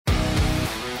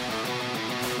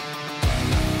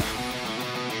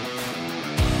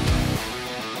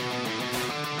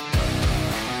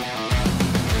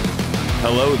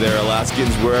Hello there,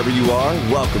 Alaskans, wherever you are.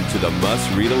 Welcome to the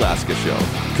Must Read Alaska Show,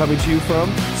 coming to you from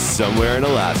somewhere in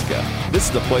Alaska. This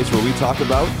is the place where we talk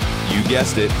about, you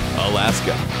guessed it,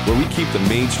 Alaska, where we keep the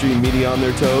mainstream media on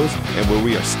their toes and where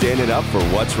we are standing up for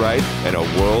what's right in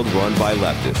a world run by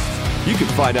leftists. You can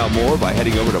find out more by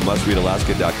heading over to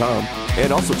mustreadalaska.com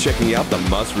and also checking out the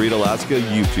Must Read Alaska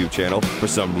YouTube channel for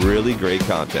some really great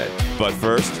content. But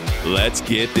first, let's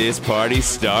get this party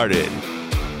started.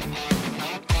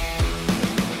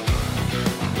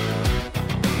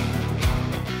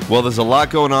 Well, there's a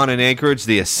lot going on in Anchorage.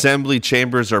 The assembly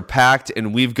chambers are packed,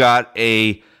 and we've got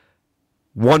a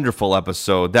wonderful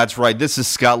episode. That's right. This is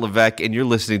Scott Levesque, and you're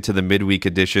listening to the midweek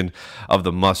edition of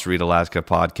the Must Read Alaska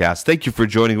podcast. Thank you for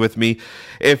joining with me.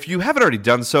 If you haven't already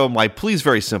done so, my plea is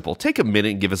very simple. Take a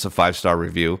minute and give us a 5-star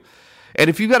review. And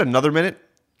if you've got another minute,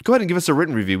 go ahead and give us a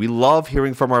written review. We love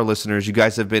hearing from our listeners. You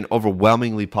guys have been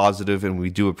overwhelmingly positive, and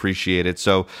we do appreciate it.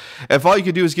 So if all you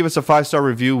can do is give us a 5-star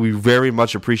review, we very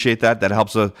much appreciate that. That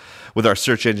helps with our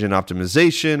search engine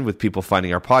optimization, with people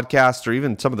finding our podcast, or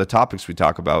even some of the topics we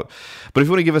talk about. But if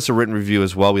you want to give us a written review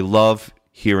as well, we love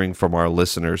hearing from our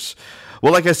listeners.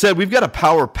 Well, like I said, we've got a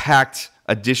power-packed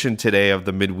edition today of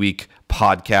the Midweek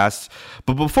podcast.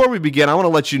 But before we begin, I want to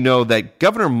let you know that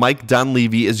Governor Mike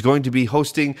Dunleavy is going to be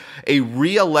hosting a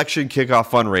re-election kickoff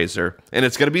fundraiser, and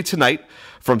it's going to be tonight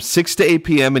from 6 to 8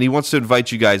 p.m., and he wants to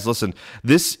invite you guys. Listen,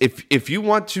 if you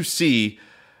want to see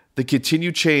the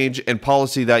continued change and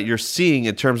policy that you're seeing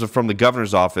in terms of from the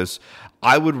governor's office,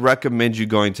 I would recommend you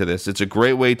going to this. It's a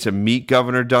great way to meet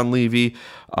Governor Dunleavy.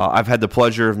 I've had the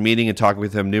pleasure of meeting and talking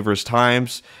with him numerous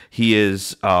times. He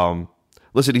is...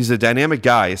 Listen, he's a dynamic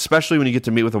guy, especially when you get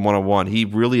to meet with him one-on-one. He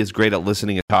really is great at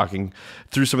listening and talking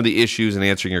through some of the issues and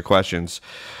answering your questions.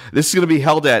 This is going to be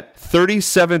held at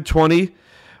 3720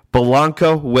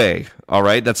 Belanca Way. All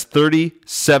right, that's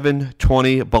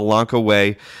 3720 Belanca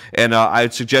Way. And I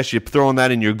would suggest you throwing that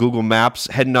in your Google Maps,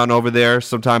 heading on over there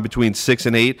sometime between 6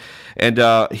 and 8, and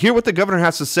hear what the governor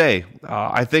has to say.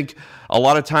 I think a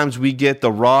lot of times we get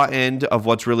the raw end of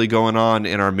what's really going on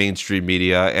in our mainstream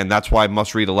media, and that's why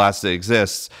Must Read Alaska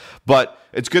exists. But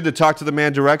it's good to talk to the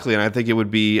man directly, and I think it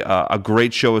would be a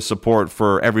great show of support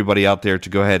for everybody out there to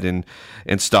go ahead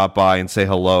and stop by and say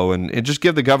hello and just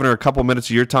give the governor a couple minutes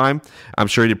of your time. I'm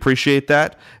sure he'd appreciate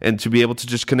that, and to be able to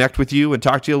just connect with you and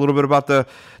talk to you a little bit about the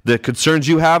concerns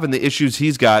you have and the issues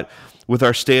he's got with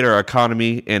our state, our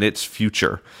economy, and its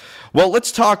future. Well,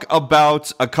 let's talk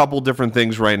about a couple different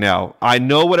things right now. I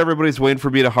know what everybody's waiting for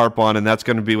me to harp on, and that's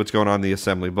going to be what's going on in the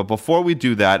assembly. But before we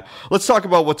do that, let's talk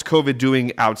about what's COVID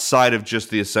doing outside of just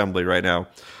the assembly right now.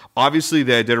 Obviously,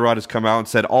 the Iditarod has come out and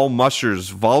said all mushers,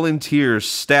 volunteers,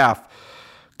 staff,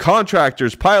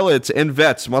 contractors, pilots, and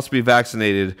vets must be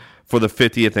vaccinated for the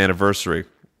 50th anniversary.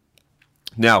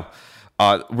 Now,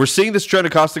 we're seeing this trend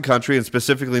across the country, and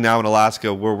specifically now in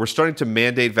Alaska, where we're starting to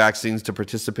mandate vaccines to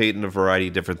participate in a variety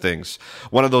of different things.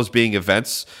 One of those being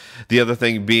events, the other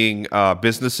thing being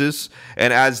businesses.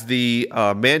 And as the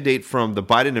mandate from the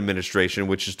Biden administration,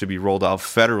 which is to be rolled out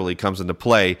federally, comes into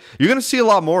play, you're going to see a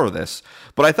lot more of this.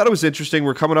 But I thought it was interesting.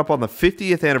 We're coming up on the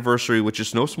 50th anniversary, which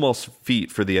is no small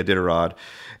feat for the Iditarod.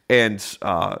 And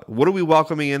what are we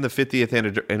welcoming in the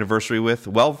 50th anniversary with?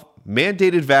 Well,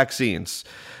 mandated vaccines.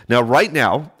 Now, right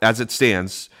now, as it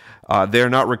stands, they're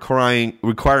not requiring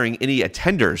any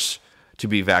attenders to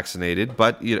be vaccinated.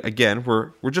 But again,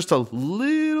 we're just a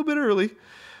little bit early.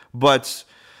 But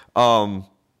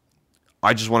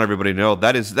I just want everybody to know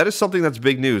that is something that's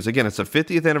big news. Again, it's a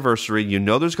 50th anniversary. You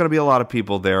know there's going to be a lot of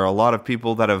people there, a lot of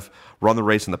people that have run the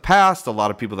race in the past, a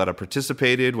lot of people that have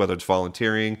participated, whether it's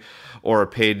volunteering or a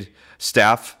paid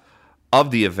staff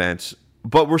of the event.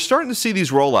 But we're starting to see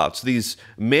these rollouts, these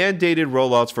mandated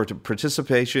rollouts for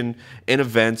participation in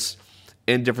events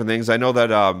and different things. I know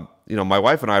that my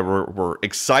wife and I were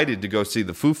excited to go see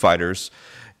the Foo Fighters,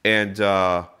 and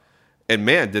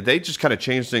man, did they just kind of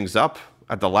change things up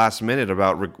at the last minute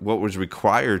about what was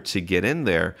required to get in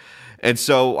there. And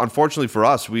so, unfortunately for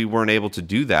us, we weren't able to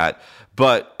do that.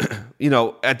 But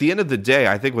at the end of the day,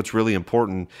 I think what's really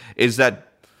important is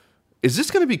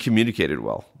this going to be communicated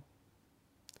well?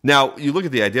 Now, you look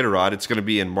at the Iditarod, it's going to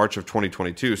be in March of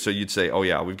 2022, so you'd say, oh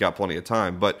yeah, we've got plenty of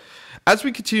time. But as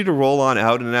we continue to roll on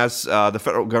out and as the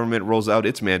federal government rolls out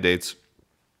its mandates,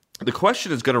 the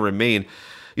question is going to remain,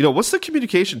 what's the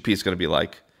communication piece going to be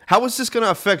like? How is this going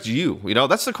to affect you?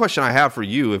 That's the question I have for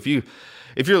you. If you're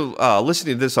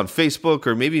listening to this on Facebook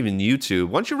or maybe even YouTube,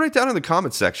 why don't you write down in the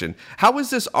comments section, how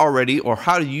is this already, or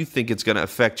how do you think it's going to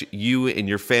affect you and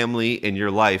your family and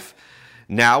your life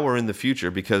now or in the future?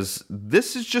 Because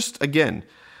this is just, again,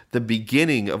 the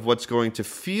beginning of what's going to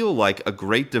feel like a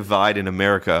great divide in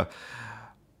America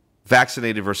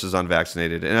vaccinated versus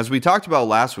unvaccinated. And as we talked about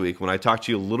last week, when I talked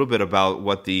to you a little bit about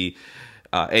what the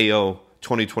AO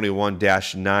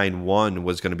 2021-91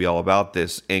 was going to be all about,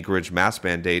 this Anchorage mask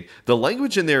mandate, the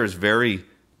language in there is very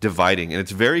dividing, and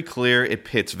it's very clear it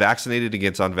pits vaccinated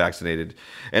against unvaccinated.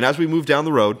 And as we move down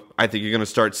the road, I think you're going to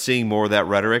start seeing more of that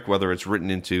rhetoric, whether it's written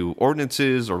into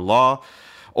ordinances or law,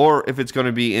 or if it's going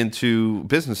to be into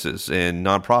businesses and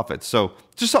nonprofits. So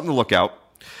just something to look out.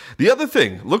 The other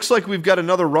thing, looks like we've got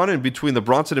another run-in between the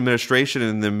Bronson administration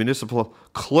and the municipal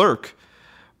clerk,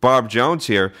 Barb Jones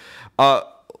here.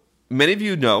 Many of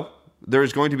you know there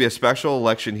is going to be a special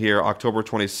election here October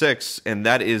 26th, and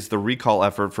that is the recall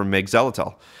effort from Meg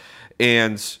Zeletel.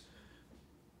 And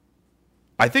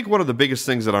I think one of the biggest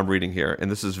things that I'm reading here,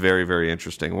 and this is very, very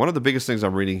interesting, one of the biggest things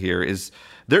I'm reading here is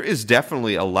there is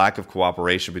definitely a lack of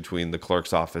cooperation between the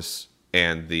clerk's office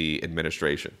and the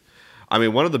administration. I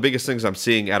mean, one of the biggest things I'm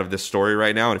seeing out of this story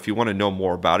right now, and if you want to know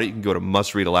more about it, you can go to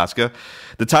Must Read Alaska.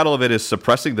 The title of it is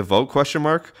Suppressing the Vote, ?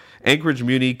 Anchorage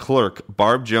Muni Clerk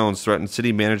Barb Jones threatened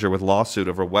city manager with lawsuit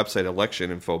over website election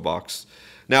info box.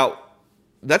 Now,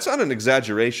 that's not an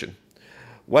exaggeration.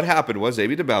 What happened was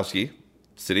Amy Dabowski,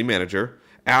 city manager,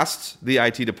 asked the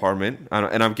IT department,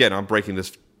 and again, I'm breaking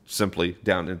this simply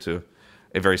down into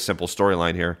a very simple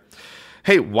storyline here.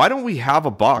 Hey, why don't we have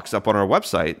a box up on our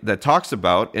website that talks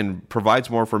about and provides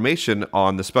more information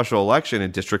on the special election in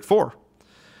District 4?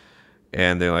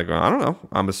 And they're like, well, I don't know.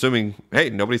 I'm assuming, hey,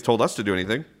 nobody's told us to do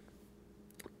anything.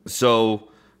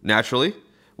 So naturally,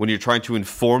 when you're trying to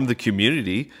inform the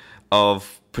community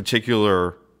of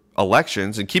particular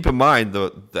elections, and keep in mind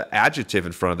the adjective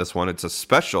in front of this one, it's a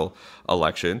special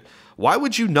election, why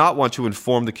would you not want to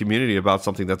inform the community about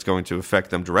something that's going to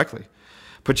affect them directly?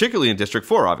 Particularly in District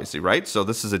 4, obviously, right? So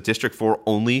this is a District 4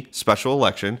 only special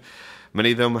election.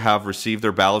 Many of them have received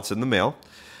their ballots in the mail.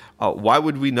 Why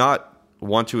would we not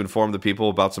want to inform the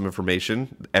people about some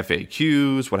information?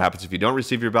 FAQs, what happens if you don't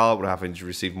receive your ballot, what happens if you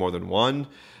receive more than one,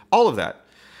 all of that.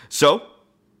 So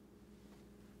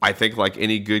I think like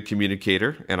any good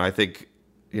communicator, and I think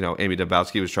Amy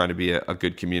Dabowski was trying to be a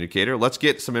good communicator. Let's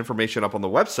get some information up on the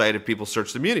website if people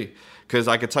search the Muni. Because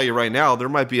I can tell you right now, there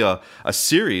might be a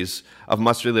series of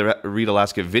Must Read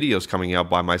Alaska videos coming out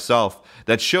by myself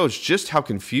that shows just how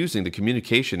confusing the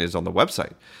communication is on the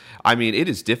website. I mean, it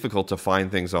is difficult to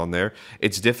find things on there.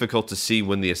 It's difficult to see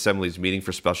when the assembly is meeting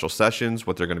for special sessions,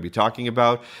 what they're going to be talking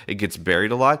about. It gets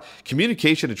buried a lot.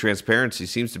 Communication and transparency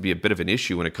seems to be a bit of an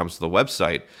issue when it comes to the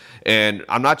website, and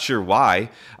I'm not sure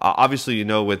why. Obviously,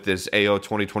 with this AO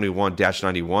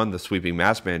 2021-91, the sweeping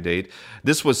mask mandate,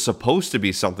 this was supposed to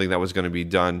be something that was going to be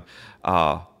done.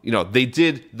 They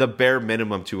did the bare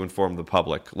minimum to inform the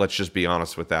public. Let's just be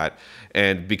honest with that.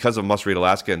 And because of Must Read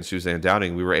Alaska and Suzanne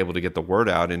Downing, we were able to get the word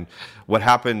out. And what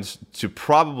happened to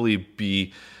probably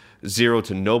be zero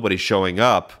to nobody showing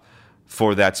up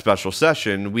for that special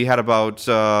session, we had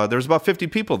there was about 50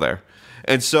 people there.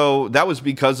 And so that was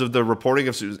because of the reporting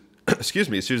of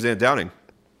Suzanne Downing.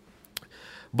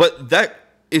 But that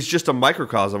is just a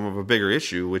microcosm of a bigger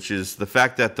issue, which is the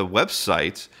fact that the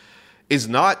website is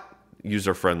not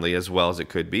user-friendly as well as it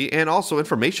could be, and also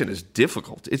information is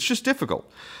difficult. It's just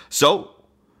difficult. So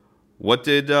what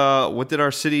did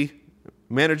our city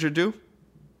manager do?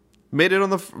 Put it on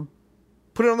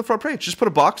the front page. Just put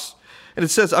a box, and it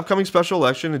says upcoming special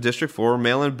election in District 4,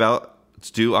 mail-in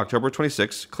ballots due October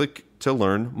 26th. Click to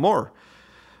learn more,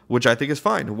 which I think is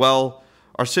fine. Well,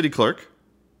 our city clerk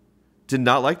did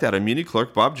not like that. Our Muni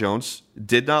clerk, Bob Jones,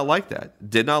 did not like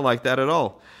that at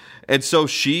all. And so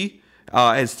she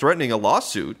is threatening a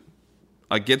lawsuit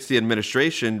against the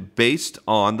administration based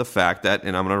on the fact that,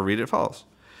 and I'm going to read it as follows.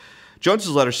 Jones's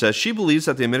letter says she believes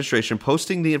that the administration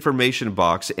posting the information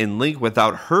box and link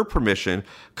without her permission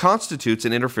constitutes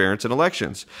an interference in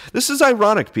elections. This is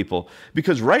ironic, people,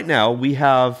 because right now we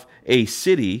have a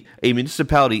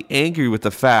municipality angry with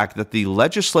the fact that the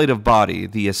legislative body,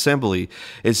 the assembly,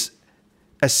 is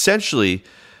essentially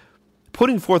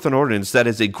putting forth an ordinance that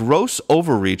is a gross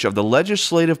overreach of the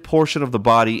legislative portion of the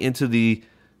body into the,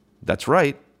 that's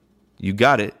right, you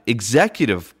got it,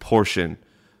 executive portion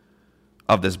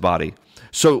of this body.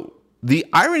 So the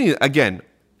irony, again,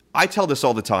 I tell this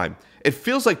all the time, it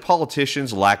feels like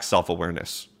politicians lack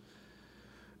self-awareness.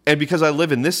 And because I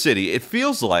live in this city, it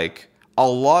feels like a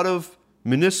lot of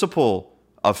municipal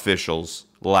officials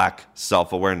lack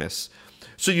self-awareness.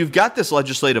 So you've got this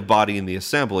legislative body in the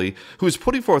assembly who is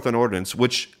putting forth an ordinance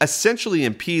which essentially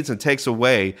impedes and takes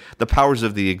away the powers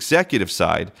of the executive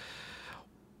side,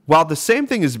 while the same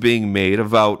thing is being made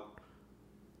about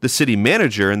the city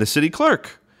manager and the city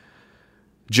clerk.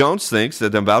 Jones thinks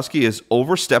that Dabowski is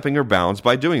overstepping her bounds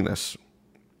by doing this.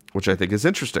 which I think is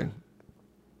interesting.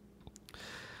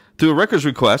 Through a records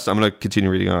request, I'm going to continue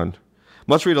reading on.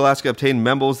 Must Read Alaska obtained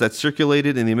memos that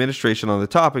circulated in the administration on the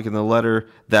topic in the letter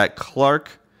that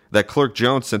Clerk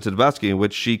Jones sent to Levesque, in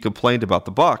which she complained about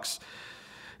the box.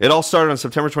 It all started on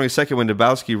September 22nd when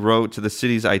Levesque wrote to the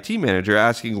city's IT manager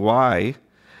asking why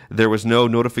there was no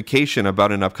notification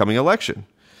about an upcoming election.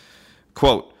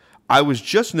 Quote, I was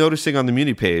just noticing on the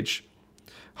Muni page,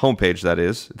 homepage that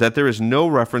is, that there is no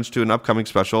reference to an upcoming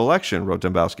special election, wrote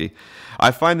Levesque.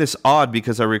 I find this odd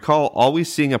because I recall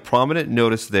always seeing a prominent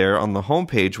notice there on the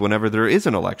homepage whenever there is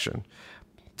an election.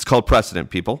 It's called precedent,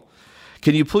 people.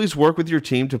 Can you please work with your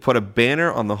team to put a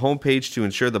banner on the homepage to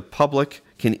ensure the public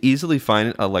can easily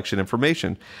find election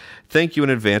information? Thank you in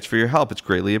advance for your help. It's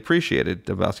greatly appreciated,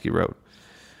 Levesque wrote.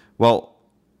 Well,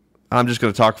 I'm just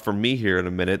going to talk for me here in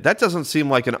a minute. That doesn't seem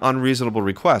like an unreasonable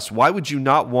request. Why would you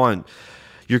not want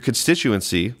your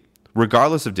constituency,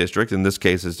 regardless of district, in this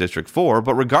case is District 4,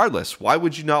 but regardless, why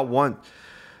would you not want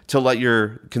to let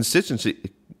your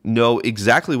constituency know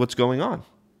exactly what's going on?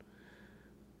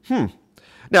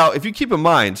 Now, if you keep in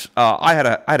mind, I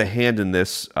had a hand in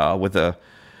this with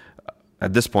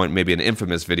at this point, maybe an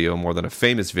infamous video more than a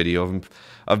famous video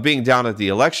of being down at the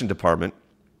election department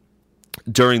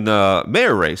during the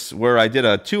mayor race, where I did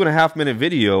a 2.5-minute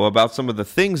video about some of the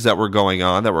things that were going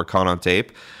on that were caught on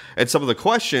tape and some of the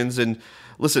questions. And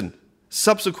listen,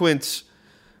 subsequent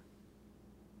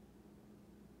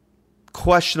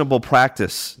questionable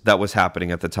practice that was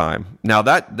happening at the time. Now,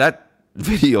 that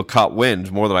video caught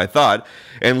wind more than I thought.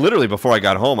 And literally before I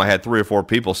got home, I had 3 or 4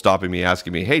 people stopping me,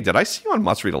 asking me, hey, did I see you on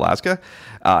Must Read Alaska?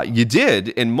 You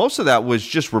did. And most of that was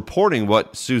just reporting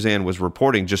what Suzanne was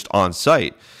reporting just on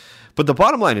site. But the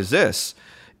bottom line is this,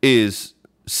 is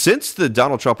since the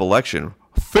Donald Trump election,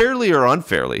 fairly or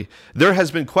unfairly, there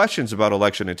has been questions about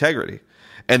election integrity.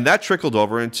 And that trickled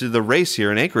over into the race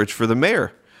here in Anchorage for the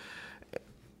mayor.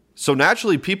 So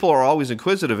naturally, people are always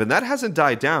inquisitive, and that hasn't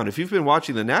died down. If you've been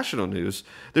watching the national news,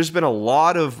 there's been a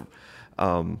lot of,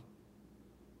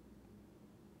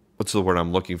 what's the word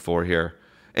I'm looking for here?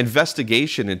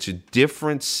 Investigation into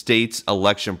different states'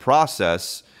 election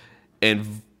process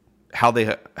and how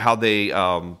they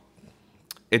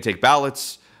intake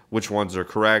ballots, which ones are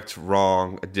correct,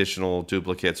 wrong, additional,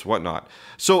 duplicates, whatnot.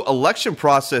 So election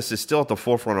process is still at the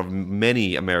forefront of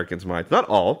many Americans' minds. Not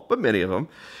all, but many of them.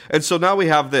 And so now we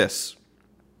have this.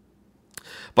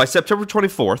 By September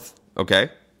 24th,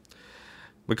 okay,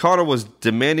 McConnell was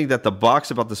demanding that the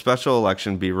box about the special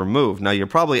election be removed. Now you're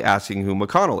probably asking who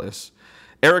McConnell is.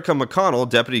 Erica McConnell,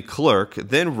 deputy clerk,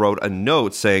 then wrote a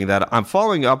note saying that I'm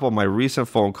following up on my recent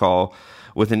phone call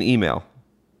with an email.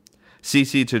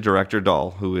 CC to Director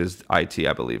Dahl, who is IT,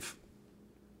 I believe.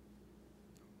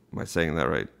 Am I saying that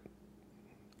right?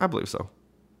 I believe so.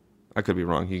 I could be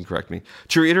wrong. You can correct me.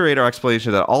 To reiterate our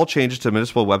explanation that all changes to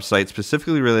municipal websites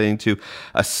specifically relating to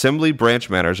assembly branch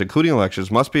matters, including elections,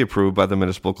 must be approved by the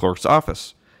municipal clerk's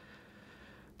office.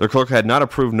 The clerk had not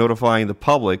approved notifying the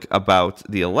public about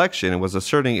the election and was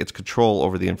asserting its control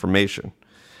over the information.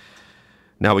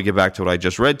 Now we get back to what I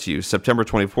just read to you. September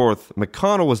 24th,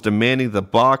 McConnell was demanding the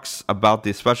box about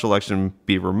the special election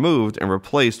be removed and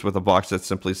replaced with a box that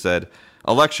simply said,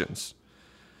 elections.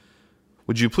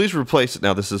 Would you please replace it?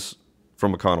 Now this is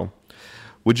from McConnell.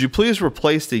 Would you please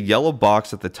replace the yellow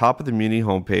box at the top of the Muni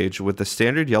homepage with the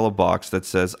standard yellow box that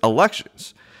says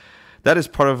elections? That is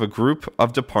part of a group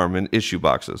of department issue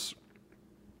boxes.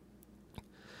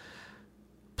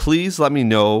 Please let me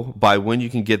know by when you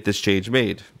can get this change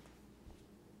made.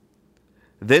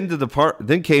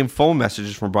 Then came phone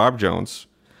messages from Bob Jones,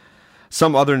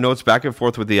 some other notes back and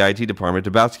forth with the IT department,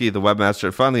 Levesque, the webmaster,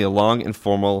 and finally a long,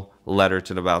 informal letter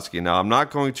to Levesque. Now, I'm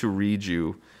not going to read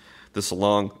you this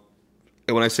long,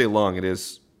 and when I say long, it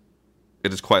is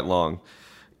quite long,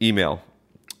 email.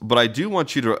 But I do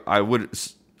want you to,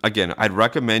 I'd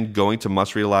recommend going to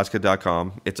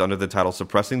mustreadalaska.com. It's under the title,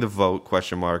 Suppressing the Vote, ?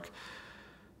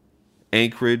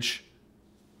 Anchorage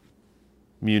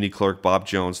Muni Clerk Bob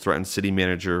Jones threatens city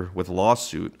manager with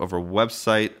lawsuit over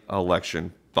website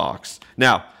election box.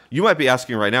 Now, you might be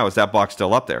asking right now, is that box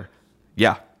still up there?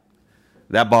 Yeah.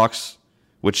 That box,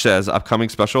 which says upcoming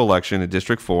special election in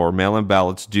District 4, mail-in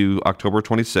ballots due October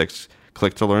 26th,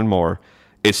 click to learn more,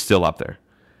 is still up there.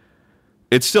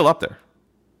 It's still up there.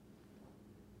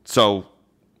 So,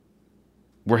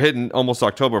 we're hitting almost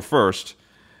October 1st,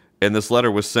 and this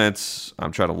letter was sent,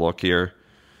 I'm trying to look here,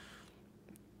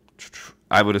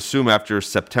 I would assume after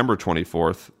September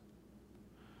 24th.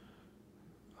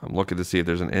 I'm looking to see if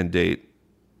there's an end date.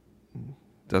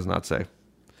 Does not say.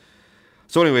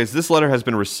 So anyways, this letter has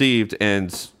been received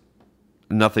and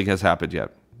nothing has happened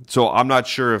yet. So I'm not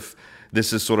sure if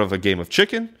This is sort of a game of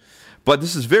chicken, but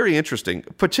this is very interesting.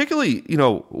 Particularly,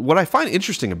 what I find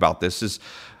interesting about this is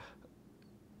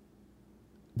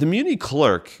the Muni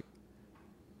Clerk,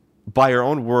 by her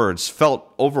own words,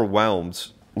 felt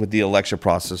overwhelmed with the election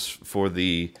process for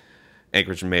the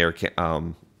Anchorage mayor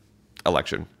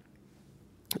election.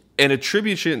 And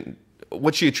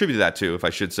what she attributed that to, if I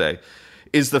should say,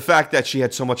 is the fact that she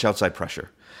had so much outside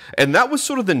pressure. And that was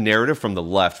sort of the narrative from the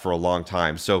left for a long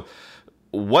time. So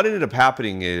what ended up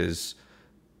happening is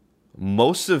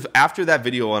after that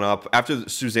video went up, after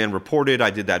Suzanne reported, I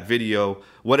did that video.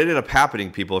 What ended up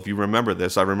happening, people, if you remember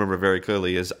this, I remember very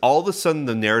clearly, is all of a sudden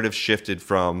the narrative shifted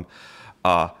from,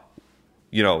 we're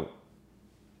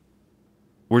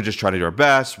just trying to do our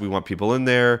best, we want people in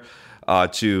there,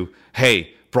 to,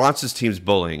 hey, Bronson's team's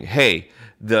bullying. Hey,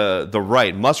 the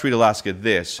right must read Alaska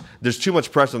this. There's too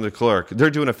much pressure on the clerk. They're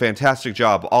doing a fantastic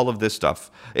job. All of this stuff.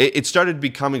 It started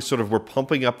becoming sort of, we're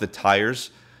pumping up the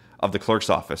tires of the clerk's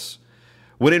office.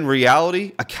 When in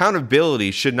reality,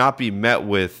 accountability should not be met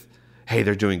with, hey,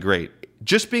 they're doing great.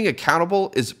 Just being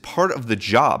accountable is part of the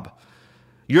job.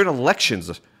 You're an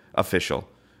elections official.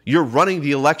 You're running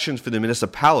the elections for the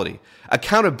municipality.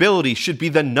 Accountability should be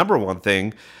the number one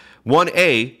thing.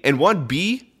 1A and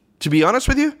 1B, to be honest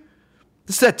with you,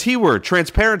 this is that T word,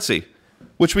 transparency,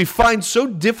 which we find so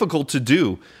difficult to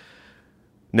do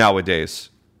nowadays.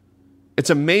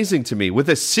 It's amazing to me with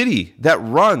a city that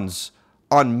runs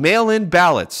on mail-in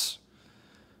ballots.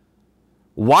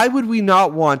 Why would we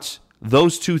not want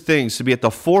those two things to be at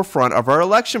the forefront of our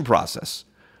election process?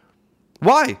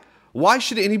 Why? Why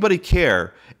should anybody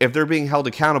care if they're being held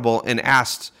accountable and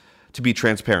asked to be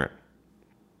transparent?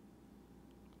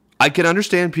 I can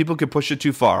understand people can push it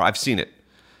too far. I've seen it.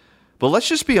 But let's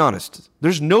just be honest.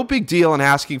 There's no big deal in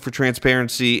asking for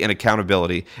transparency and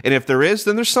accountability. And if there is,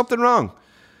 then there's something wrong.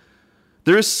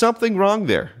 There is something wrong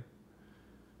there.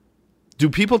 Do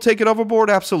people take it overboard?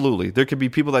 Absolutely. There can be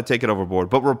people that take it overboard.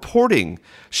 But reporting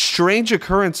strange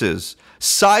occurrences,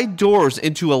 side doors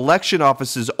into election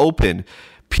offices open,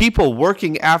 people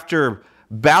working after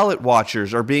ballot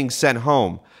watchers are being sent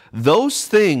home, those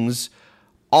things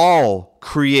all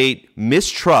create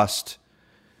mistrust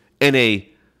and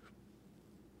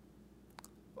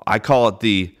I call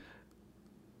it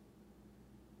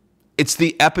it's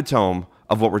the epitome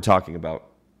of what we're talking about.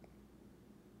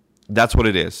 That's what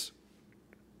it is.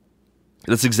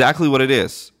 That's exactly what it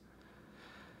is.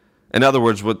 In other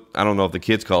words, I don't know if the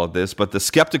kids call it this, but the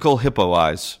skeptical hippo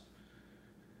eyes.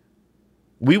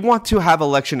 We want to have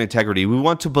election integrity. We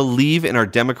want to believe in our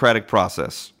democratic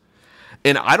process.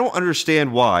 And I don't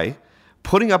understand why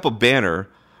putting up a banner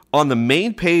on the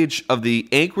main page of the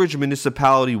Anchorage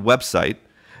Municipality website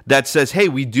that says, hey,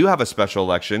 we do have a special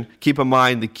election. Keep in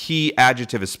mind the key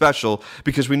adjective is special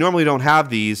because we normally don't have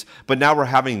these, but now we're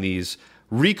having these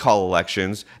recall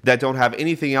elections that don't have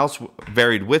anything else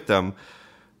varied with them.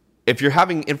 If you're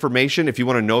having information, if you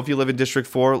want to know if you live in District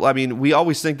 4, I mean, we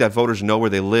always think that voters know where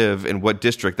they live and what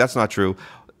district. That's not true.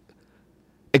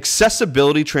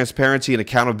 Accessibility, transparency, and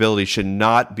accountability should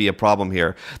not be a problem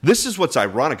here. This is what's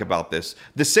ironic about this.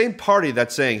 The same party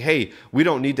that's saying, hey, we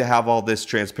don't need to have all this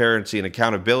transparency and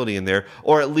accountability in there,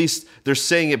 or at least they're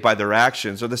saying it by their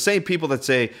actions, are the same people that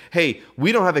say, hey,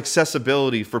 we don't have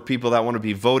accessibility for people that want to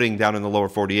be voting down in the lower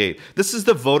 48. This is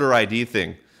the voter ID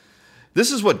thing.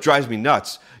 This is what drives me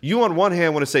nuts. You, on one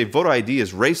hand, want to say voter ID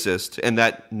is racist and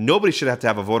that nobody should have to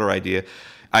have a voter ID,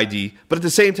 but at the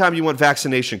same time, you want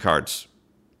vaccination cards.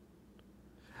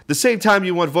 The same time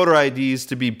you want voter IDs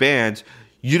to be banned,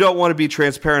 you don't want to be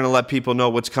transparent and let people know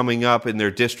what's coming up in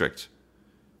their district.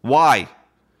 Why?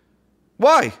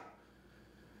 Why?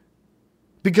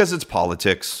 Because it's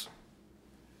politics.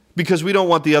 Because we don't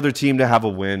want the other team to have a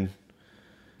win.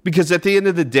 Because at the end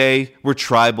of the day, we're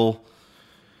tribal.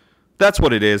 That's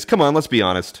what it is. Come on, let's be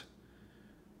honest.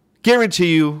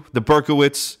 Guarantee you the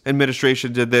Berkowitz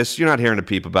administration did this. You're not hearing a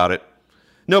peep about it.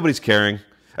 Nobody's caring.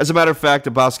 As a matter of fact,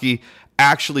 Dabowski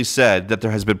actually said that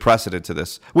there has been precedent to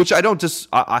this, which I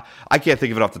can't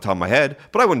think of it off the top of my head,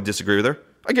 but I wouldn't disagree with her.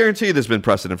 I guarantee you there's been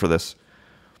precedent for this.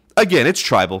 Again, it's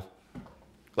tribal.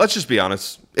 Let's just be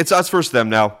honest. It's us versus them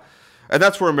now. And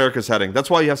that's where America's heading. That's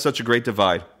why you have such a great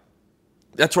divide.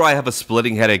 That's why I have a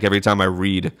splitting headache every time I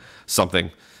read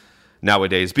something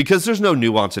nowadays, because there's no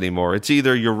nuance anymore. It's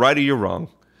either you're right or you're wrong.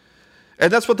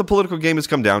 And that's what the political game has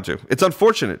come down to. It's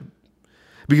unfortunate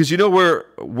because you know where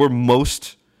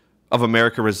most of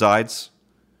America resides?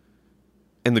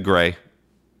 In the gray.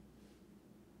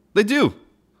 They do.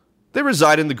 They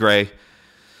reside in the gray.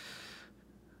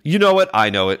 You know it. I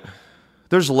know it.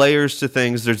 There's layers to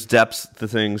things. There's depths to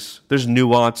things. There's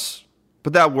nuance.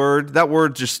 But that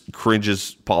word just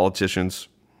cringes politicians.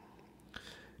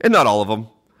 And not all of them.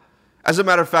 As a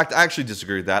matter of fact, I actually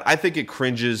disagree with that. I think it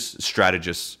cringes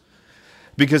strategists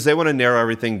because they want to narrow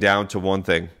everything down to one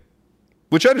thing,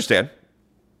 which I understand.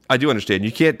 I do understand.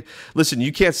 You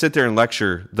can't sit there and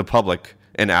lecture the public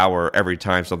an hour every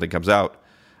time something comes out.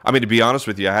 I mean, to be honest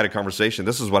with you, I had a conversation.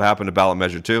 This is what happened to ballot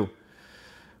measure 2.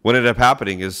 What ended up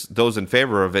happening is those in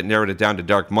favor of it narrowed it down to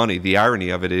dark money. The irony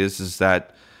of it is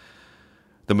that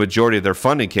the majority of their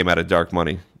funding came out of dark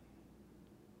money.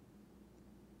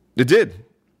 It did.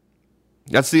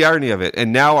 That's the irony of it.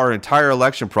 And now our entire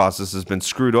election process has been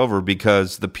screwed over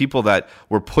because the people that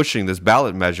were pushing this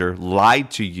ballot measure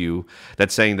lied to you,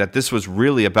 that saying that this was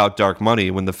really about dark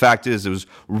money, when the fact is it was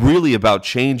really about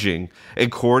changing a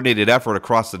coordinated effort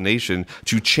across the nation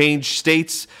to change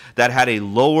states that had a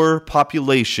lower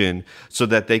population so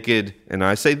that they could, and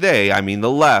I say they, I mean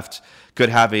the left, could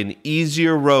have an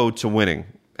easier road to winning.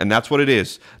 And that's what it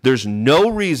is. There's no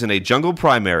reason a jungle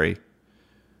primary,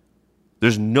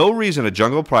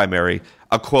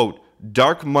 a quote,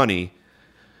 dark money,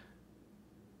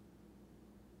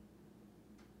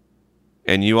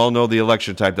 and you all know the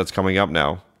election type that's coming up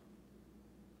now.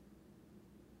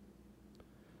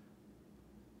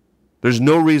 There's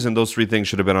no reason those three things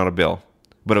should have been on a bill,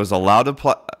 but it was allowed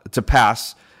to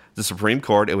pass the Supreme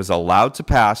Court. It was allowed to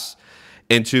pass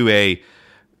into a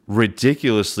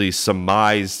ridiculously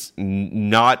surmised,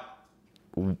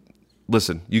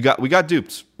 listen, we got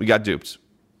duped. We got duped.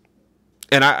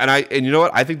 And you know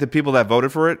what? I think the people that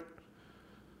voted for it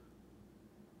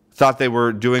thought they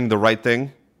were doing the right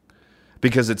thing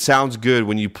because it sounds good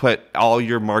when you put all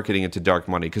your marketing into dark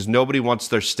money because nobody wants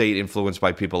their state influenced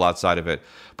by people outside of it.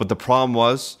 But the problem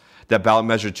was that ballot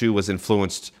measure 2 was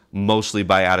influenced mostly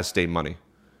by out-of-state money.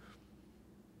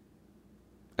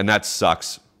 And that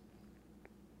sucks.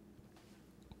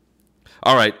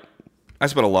 All right. I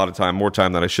spent a lot of time, more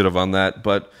time than I should have on that,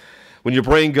 but when your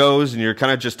brain goes and you're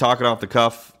kind of just talking off the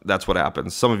cuff, that's what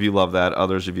happens. Some of you love that.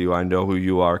 Others of you, I know who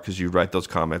you are because you write those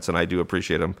comments, and I do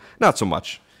appreciate them. Not so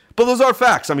much. But those are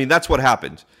facts. I mean, that's what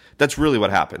happened. That's really what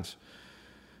happened.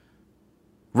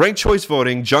 Ranked choice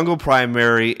voting, jungle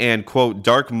primary, and, quote,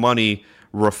 dark money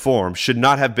reform should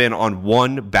not have been on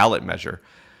one ballot measure.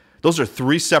 Those are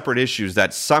three separate issues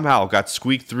that somehow got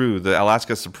squeaked through the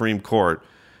Alaska Supreme Court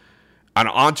and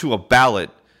onto a ballot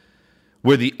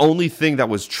where the only thing that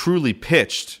was truly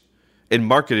pitched and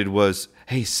marketed was,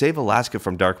 hey, save Alaska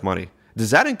from dark money.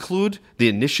 Does that include the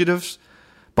initiatives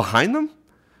behind them?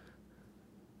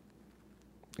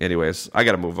 Anyways, I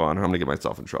got to move on. I'm going to get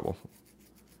myself in trouble.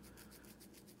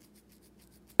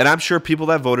 And I'm sure people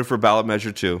that voted for ballot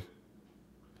measure 2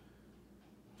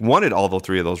 wanted all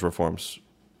three of those reforms.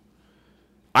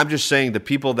 I'm just saying the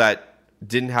people that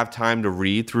didn't have time to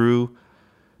read through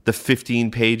the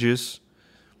 15 pages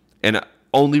and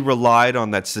only relied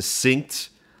on that succinct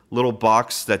little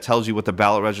box that tells you what the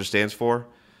ballot measure stands for.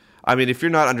 I mean, if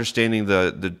you're not understanding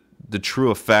the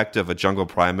true effect of a jungle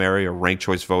primary or ranked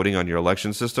choice voting on your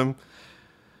election system,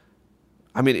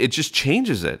 I mean, it just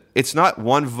changes it. It's not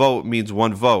one vote means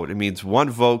one vote. It means one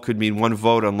vote could mean one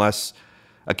vote unless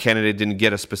a candidate didn't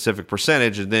get a specific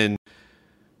percentage, and then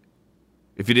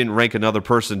if you didn't rank another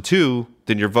person 2,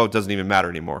 then your vote doesn't even matter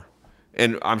anymore.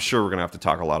 And I'm sure we're going to have to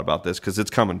talk a lot about this because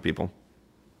it's coming, people.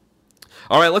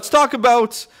 All right, let's talk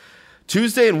about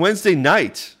Tuesday and Wednesday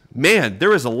night. Man,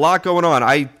 there is a lot going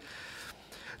on.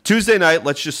 Tuesday night,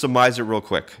 let's just surmise it real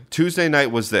quick. Tuesday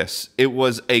night was this. It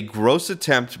was a gross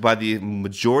attempt by the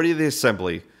majority of the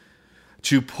assembly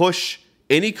to push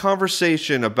any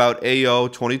conversation about AO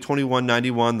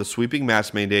 2021-91, the sweeping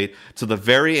mask mandate, to the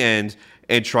very end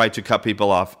and try to cut people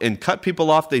off. And cut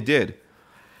people off they did.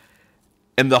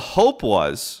 And the hope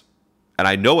was, and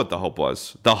I know what the hope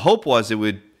was it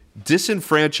would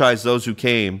disenfranchise those who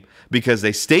came because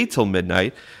they stayed till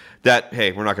midnight, that,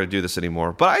 hey, we're not going to do this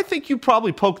anymore. But I think you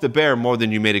probably poked the bear more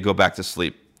than you made it go back to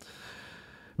sleep.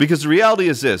 Because the reality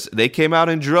is this, they came out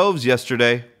in droves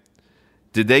yesterday.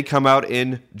 Did they come out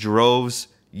in droves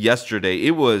yesterday?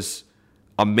 It was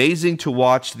amazing to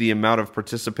watch the amount of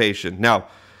participation. Now,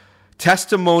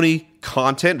 testimony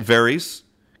content varies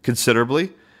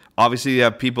considerably. Obviously, you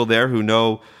have people there who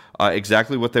know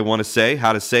exactly what they want to say,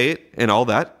 how to say it, and all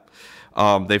that.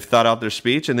 They've thought out their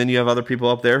speech, and then you have other people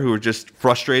up there who are just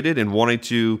frustrated and wanting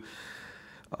to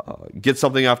get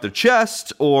something off their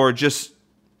chest, or just,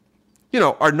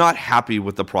 are not happy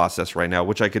with the process right now,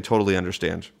 which I could totally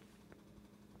understand.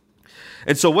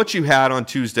 And so what you had on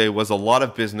Tuesday was a lot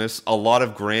of business, a lot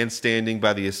of grandstanding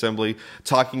by the assembly,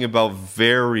 talking about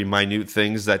very minute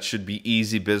things that should be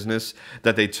easy business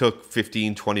that they took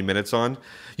 15, 20 minutes on.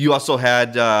 You also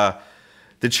had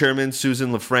the chairman,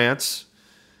 Susan LaFrance,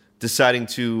 deciding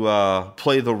to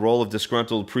play the role of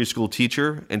disgruntled preschool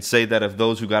teacher and say that if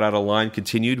those who got out of line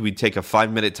continued, we'd take a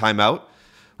 5-minute timeout,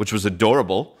 which was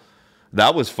adorable.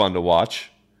 That was fun to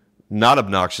watch. Not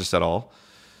obnoxious at all.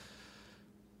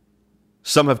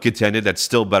 Some have contended that's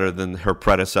still better than her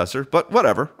predecessor, but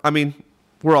whatever. I mean,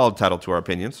 we're all entitled to our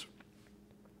opinions.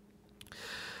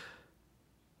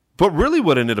 But really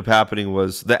what ended up happening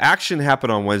was the action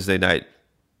happened on Wednesday night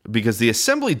because the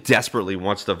Assembly desperately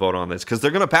wants to vote on this because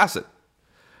they're going to pass it.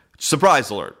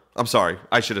 Surprise alert. I'm sorry.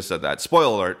 I should have said that.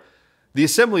 Spoiler alert. The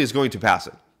Assembly is going to pass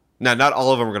it. Now, not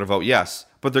all of them are going to vote yes,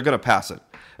 but they're going to pass it.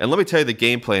 And let me tell you the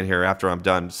game plan here after I'm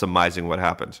done surmising what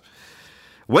happened.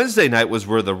 Wednesday night was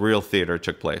where the real theater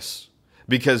took place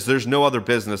because there's no other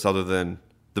business other than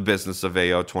the business of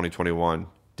AO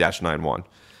 2021-91.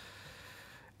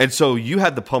 And so you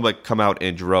had the public come out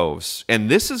in droves. And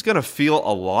this is going to feel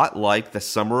a lot like the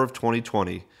summer of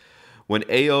 2020 when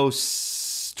AO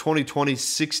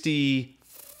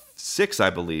 2020-66, I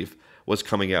believe, was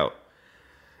coming out.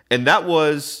 And that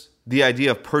was the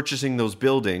idea of purchasing those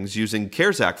buildings using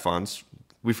CARES Act funds.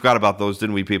 We forgot about those,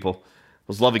 didn't we, people?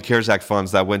 Those lovely CARES Act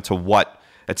funds that went to what?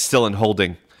 It's still in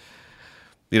holding.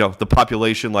 You know, the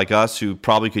population like us who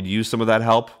probably could use some of that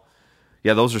help.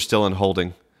 Yeah, those are still in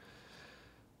holding.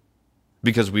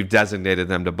 Because we've designated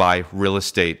them to buy real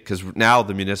estate. Because now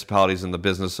the municipality's in the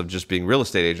business of just being real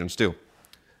estate agents too.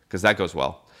 Because that goes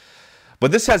well.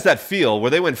 But this has that feel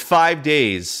where they went 5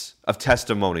 days of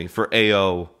testimony for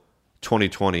AO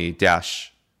 2020 I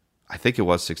think it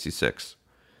was 66.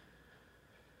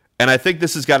 And I think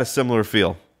this has got a similar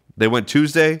feel. They went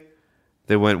Tuesday,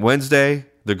 they went Wednesday,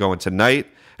 they're going tonight,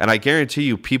 and I guarantee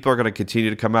you people are going to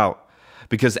continue to come out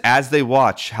because as they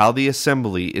watch how the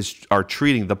Assembly are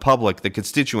treating the public, the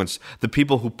constituents, the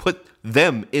people who put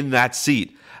them in that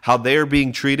seat, how they're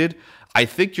being treated, I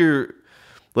think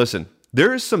listen,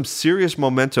 there is some serious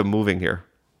momentum moving here.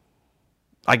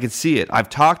 I can see it. I've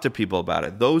talked to people about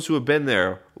it. Those who have been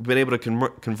there, been able to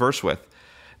converse with.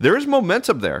 There is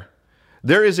momentum there.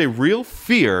 There is a real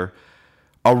fear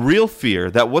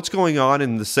that what's going on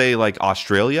in, say, like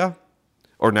Australia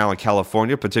or now in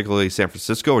California, particularly San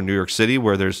Francisco or New York City,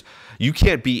 where you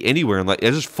can't be anywhere unless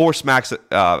there's just forced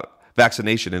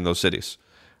vaccination in those cities.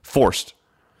 Forced.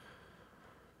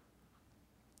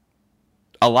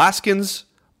 Alaskans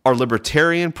are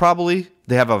libertarian, probably.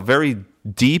 They have a very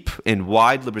deep and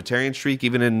wide libertarian streak,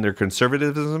 even in their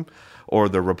conservatism or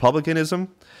their republicanism.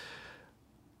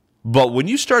 But when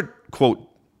you start, quote,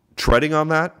 treading on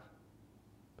that,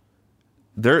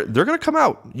 they're going to come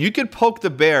out. You can poke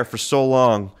the bear for so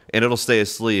long and it'll stay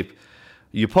asleep.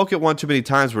 You poke it one too many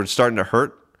times where it's starting to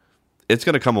hurt, it's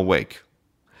going to come awake.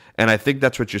 And I think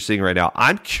that's what you're seeing right now.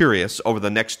 I'm curious over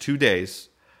the next 2 days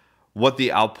what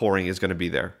the outpouring is going to be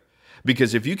there.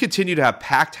 Because if you continue to have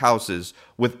packed houses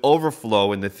with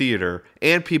overflow in the theater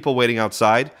and people waiting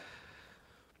outside,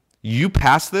 you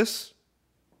pass this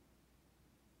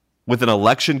with an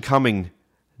election coming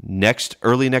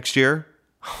early next year,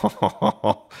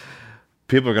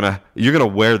 you're gonna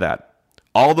wear that.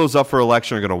 All those up for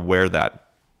election are gonna wear that.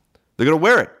 They're gonna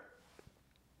wear it.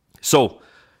 So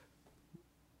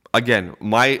again,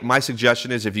 my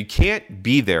suggestion is if you can't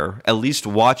be there, at least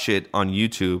watch it on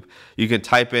YouTube. You can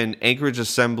type in Anchorage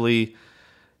Assembly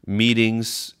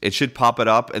meetings. It should pop it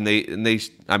up. And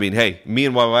I mean, hey, me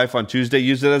and my wife on Tuesday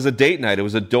used it as a date night. It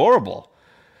was adorable.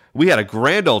 We had a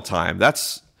grand old time.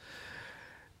 That's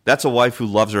a wife who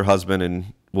loves her husband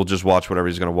and will just watch whatever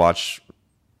he's going to watch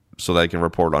so that he can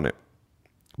report on it.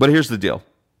 But here's the deal.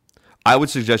 I would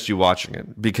suggest you watching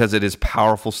it because it is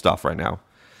powerful stuff right now.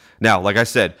 Now, like I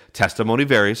said, testimony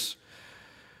varies.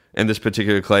 In this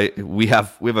particular case, we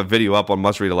have a video up on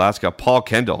Must Read Alaska. Paul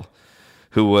Kendall,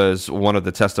 who was one of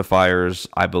the testifiers,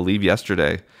 I believe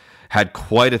yesterday, had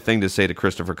quite a thing to say to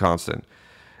Christopher Constant.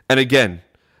 And again,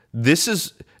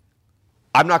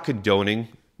 I'm not condoning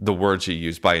the words he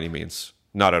used by any means.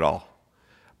 Not at all.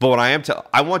 But what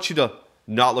I want you to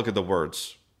not look at the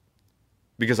words.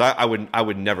 Because I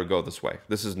would never go this way.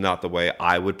 This is not the way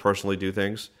I would personally do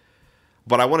things.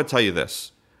 But I want to tell you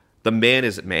this. The man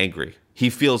is angry.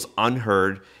 He feels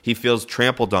unheard. He feels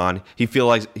trampled on. He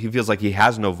feels like he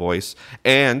has no voice.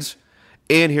 And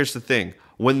here's the thing.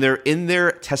 When they're in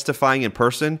there testifying in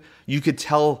person, you could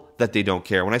tell that they don't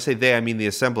care. When I say they, I mean the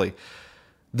Assembly.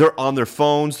 They're on their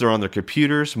phones. They're on their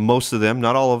computers. Most of them,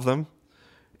 not all of them.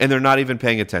 And they're not even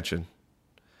paying attention.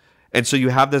 And so you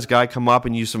have this guy come up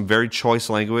and use some very choice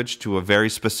language to a very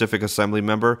specific Assembly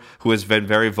member who has been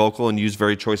very vocal and used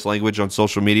very choice language on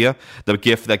social media. The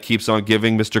gift that keeps on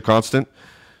giving, Mr. Constant.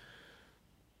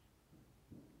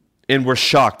 And we're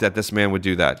shocked that this man would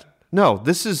do that. No,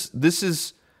 this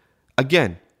is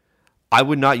again, I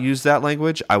would not use that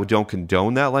language. I don't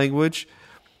condone that language.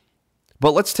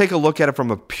 But let's take a look at it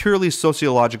from a purely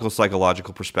sociological,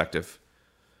 psychological perspective.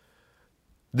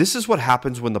 This is what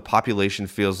happens when the population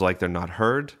feels like they're not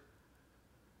heard.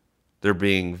 The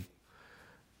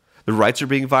rights are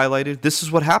being violated. This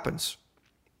is what happens.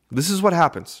 This is what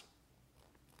happens.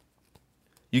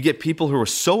 You get people who are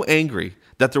so angry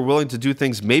that they're willing to do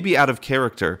things maybe out of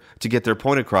character to get their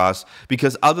point across,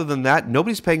 because other than that,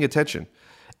 nobody's paying attention.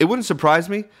 It wouldn't surprise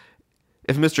me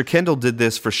if Mr. Kendall did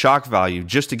this for shock value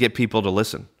just to get people to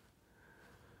listen.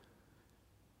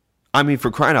 I mean,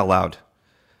 for crying out loud.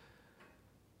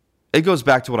 It goes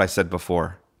back to what I said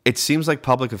before. It seems like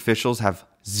public officials have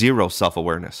zero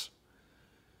self-awareness.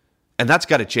 And that's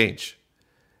got to change.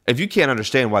 If you can't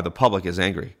understand why the public is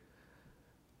angry,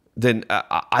 then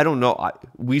I don't know.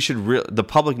 The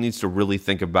public needs to really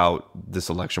think about this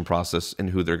election process and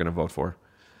who they're going to vote for.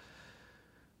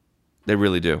 They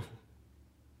really do.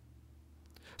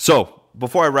 So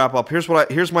before I wrap up,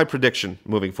 here's my prediction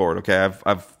moving forward. Okay,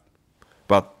 I've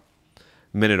about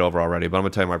a minute over already, but I'm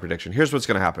going to tell you my prediction. Here's what's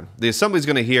going to happen. The assembly's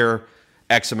going to hear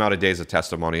X amount of days of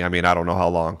testimony. I mean, I don't know how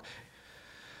long.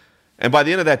 And by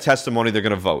the end of that testimony, they're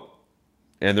going to vote.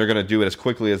 And they're going to do it as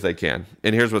quickly as they can.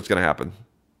 And here's what's going to happen.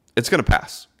 It's going to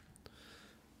pass.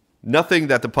 Nothing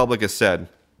that the public has said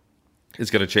is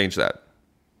going to change that.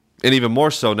 And even more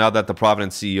so now that the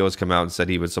Providence CEO has come out and said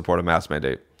he would support a mask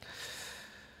mandate.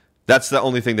 That's the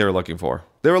only thing they were looking for.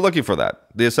 They were looking for that.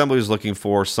 The assembly was looking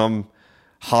for some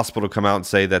hospital to come out and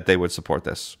say that they would support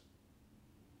this.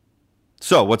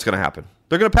 So what's going to happen?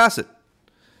 They're going to pass it.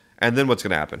 And then what's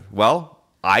going to happen? Well,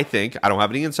 I don't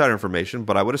have any insider information,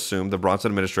 but I would assume the Bronson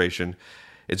administration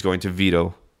is going to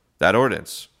veto that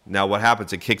ordinance. Now what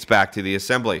happens? It kicks back to the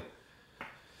assembly.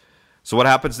 So what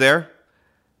happens there?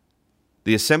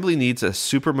 The assembly needs a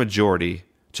supermajority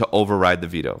to override the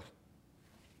veto.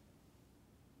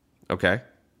 Okay?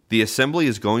 The assembly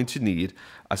is going to need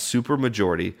a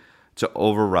supermajority to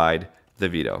override the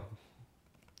veto.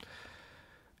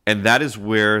 And that is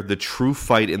where the true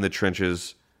fight in the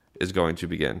trenches is going to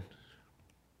begin.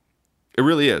 It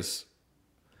really is.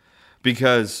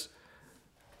 Because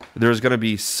there's going to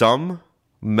be some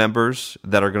members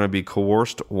that are going to be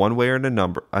coerced one way or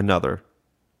another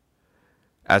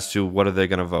as to what are they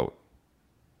going to vote.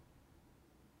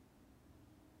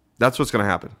 That's what's going to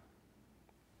happen.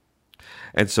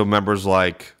 And so members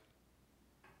like,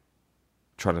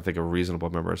 trying to think of reasonable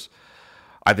members,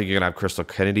 I think you're going to have Crystal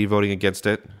Kennedy voting against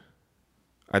it.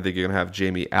 I think you're going to have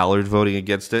Jamie Allard voting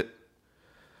against it.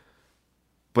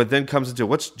 But then comes into,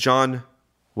 what's John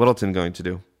Whittleton going to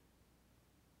do?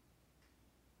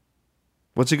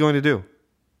 What's he going to do?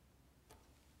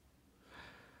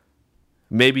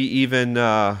 Maybe even,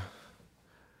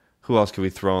 who else can we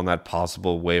throw in that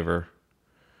possible waiver?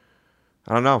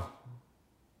 I don't know.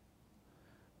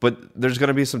 But there's going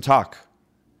to be some talk.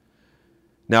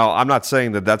 Now, I'm not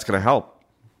saying that that's going to help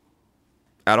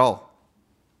at all.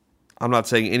 I'm not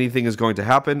saying anything is going to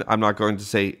happen. I'm not going to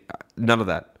say none of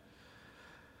that.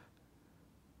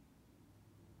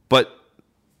 But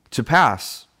to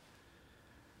pass,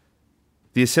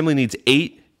 the assembly needs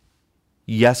 8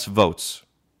 yes votes.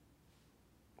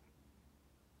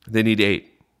 They need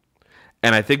 8.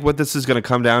 And I think what this is going to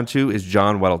come down to is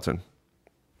John Whittleton.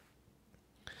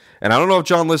 And I don't know if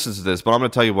John listens to this, but I'm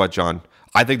going to tell you what, John.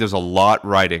 I think there's a lot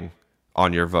riding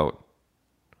on your vote.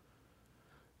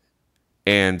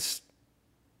 And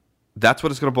that's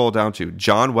what it's going to boil down to.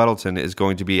 John Whittleton is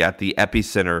going to be at the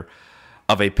epicenter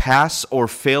of a pass or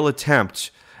fail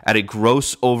attempt at a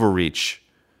gross overreach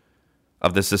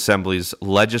of this assembly's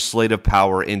legislative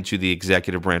power into the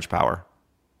executive branch power.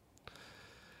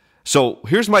 So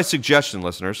here's my suggestion,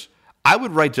 listeners. I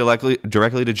would write directly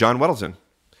to John Whittleton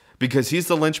because he's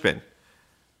the linchpin.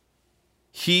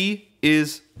 He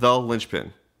is the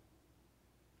linchpin.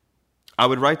 I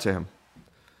would write to him.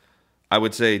 I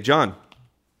would say, John,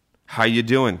 how you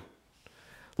doing?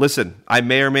 Listen, I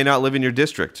may or may not live in your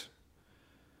district.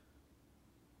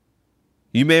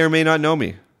 You may or may not know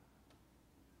me.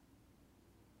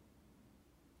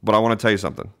 But I want to tell you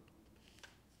something.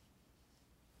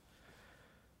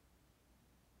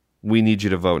 We need you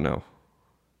to vote no.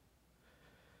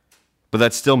 But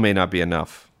that still may not be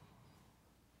enough.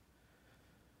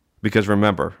 Because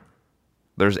remember,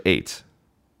 there's 8.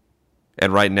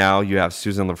 And right now you have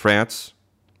Susan LaFrance,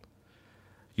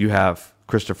 you have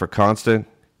Christopher Constant,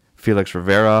 Felix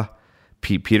Rivera,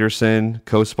 Pete Peterson,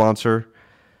 co-sponsor.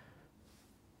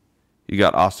 You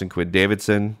got Austin Quinn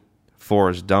Davidson,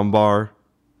 Forrest Dunbar.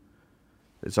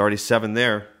 It's already 7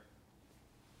 there.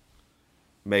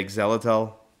 Meg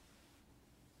Zelatel,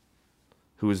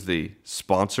 who is the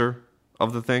sponsor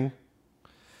of the thing.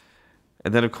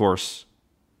 And then, of course,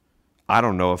 I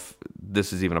don't know if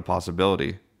this is even a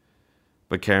possibility,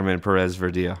 but Carmen Perez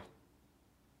Verdilla.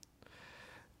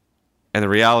 And the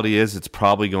reality is it's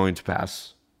probably going to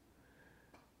pass.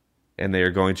 And they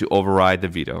are going to override the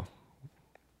veto.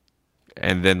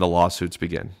 And then the lawsuits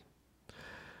begin.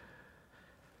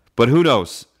 But who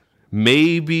knows?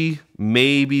 Maybe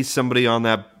somebody on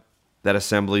that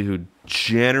assembly who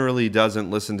generally doesn't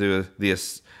listen to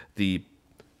the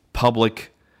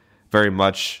public very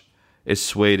much is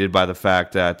swayed by the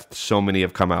fact that so many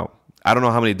have come out. I don't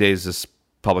know how many days this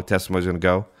public testimony is going to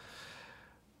go,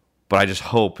 but I just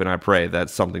hope and I pray that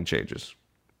something changes.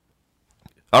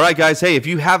 All right, guys. Hey, if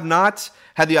you have not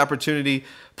had the opportunity,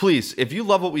 please, if you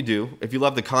love what we do, if you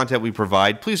love the content we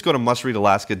provide, please go to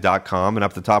mustreadalaska.com, and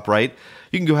up the top right,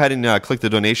 you can go ahead and click the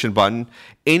donation button.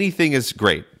 Anything is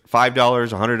great. $5,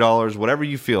 $100, whatever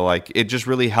you feel like. It just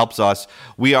really helps us.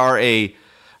 We are a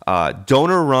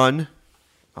donor-run,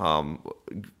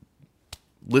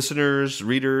 listeners,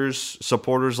 readers,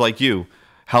 supporters like you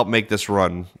help make this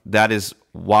run. That is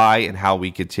why and how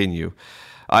we continue.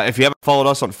 If you haven't followed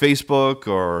us on Facebook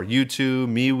or YouTube,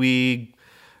 MeWe,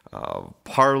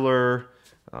 Parler,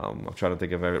 I'm trying to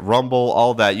think of it, Rumble,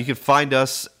 all that, you can find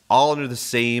us all under the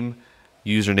same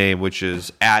username, which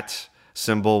is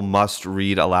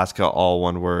 @mustreadalaska, all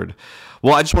one word.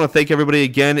 Well, I just want to thank everybody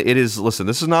again. Listen,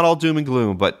 this is not all doom and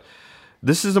gloom, but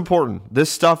this is important. This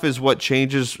stuff is what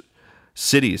changes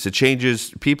cities. It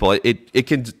changes people. It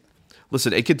can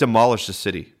demolish the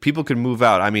city. People can move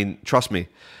out. I mean, trust me.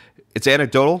 It's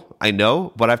anecdotal, I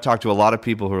know, but I've talked to a lot of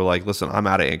people who are like, listen, I'm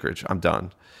out of Anchorage. I'm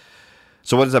done.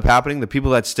 So what ends up happening? The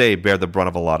people that stay bear the brunt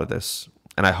of a lot of this,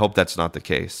 and I hope that's not the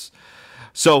case.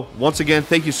 So once again,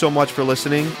 thank you so much for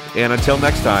listening, and until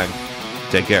next time,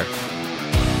 take care.